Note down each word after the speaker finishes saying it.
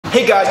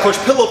Hey guys, Coach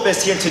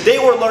Pillowfist here, and today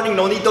we're learning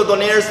Nonito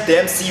Donaire's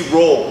Dempsey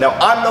Roll. Now,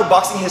 I'm no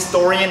boxing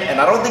historian,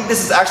 and I don't think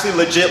this is actually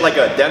legit like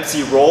a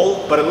Dempsey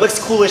Roll, but it looks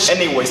coolish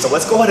anyway, so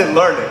let's go ahead and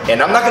learn it.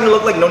 And I'm not gonna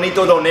look like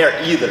Nonito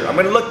Donaire either. I'm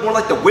gonna look more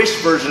like the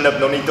Wish version of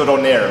Nonito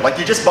Donaire, like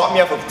you just bought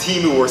me off of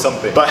Temu or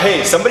something. But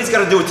hey, somebody's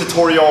gotta do a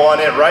tutorial on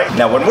it, right?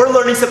 Now, when we're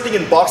learning something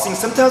in boxing,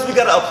 sometimes we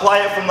gotta apply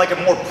it from like a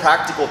more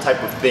practical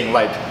type of thing,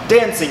 like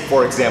dancing,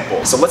 for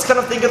example. So let's kind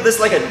of think of this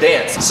like a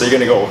dance. So you're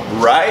gonna go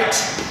right,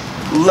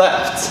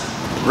 left,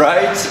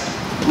 right,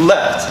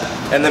 left,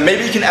 and then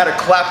maybe you can add a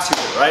clap to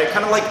it, right?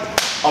 Kind of like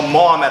a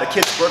mom at a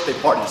kid's birthday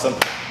party or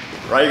something,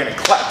 right? You're gonna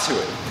clap to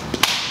it.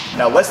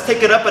 Now let's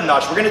take it up a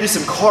notch. We're gonna do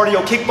some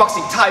cardio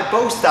kickboxing Tai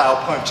Bo style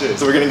punches.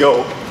 So we're gonna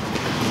go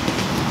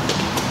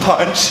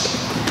punch,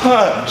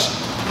 punch,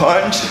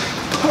 punch,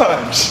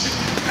 punch,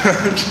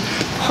 punch,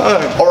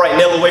 punch. All right,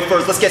 nail away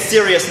first. Let's get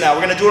serious now.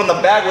 We're gonna do it on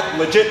the bag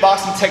with legit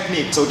boxing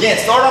technique. So again,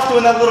 start off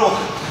doing that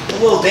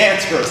little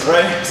dance first,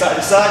 right? Side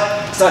to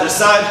side, side to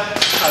side.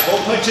 Tai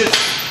Bo punches,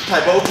 Tai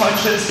Bo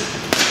punches.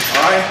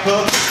 All right,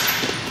 hooks,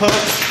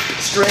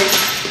 hooks, straight,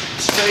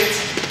 straight,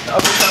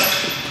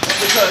 uppercuts,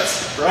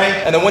 uppercuts,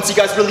 right? And then once you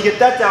guys really get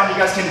that down, you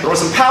guys can throw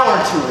some power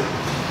into it.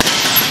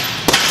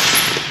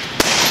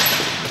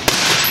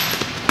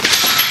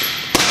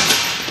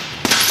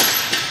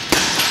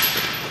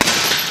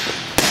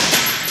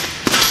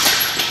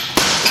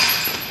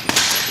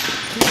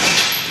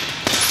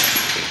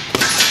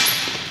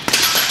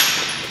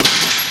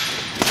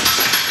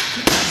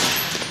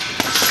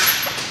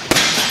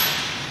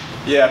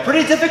 Yeah,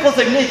 pretty difficult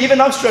technique, even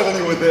I'm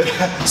struggling with it.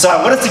 So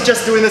I wouldn't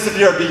suggest doing this if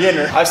you're a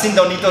beginner. I've seen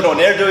Nonito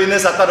Donaire doing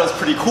this, I thought it was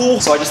pretty cool,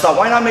 so I just thought,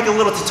 why not make a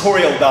little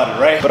tutorial about it,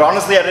 right? But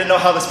honestly, I didn't know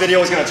how this video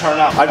was gonna turn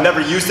out. I've never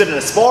used it in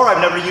a spar,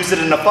 I've never used it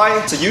in a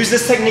fight, so use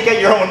this technique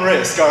at your own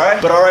risk, alright?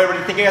 But alright,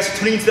 everybody, thank you guys for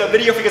tuning into that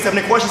video. If you guys have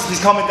any questions,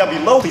 please comment down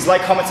below. Please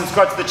like, comment,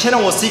 subscribe to the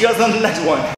channel. We'll see you guys on the next one.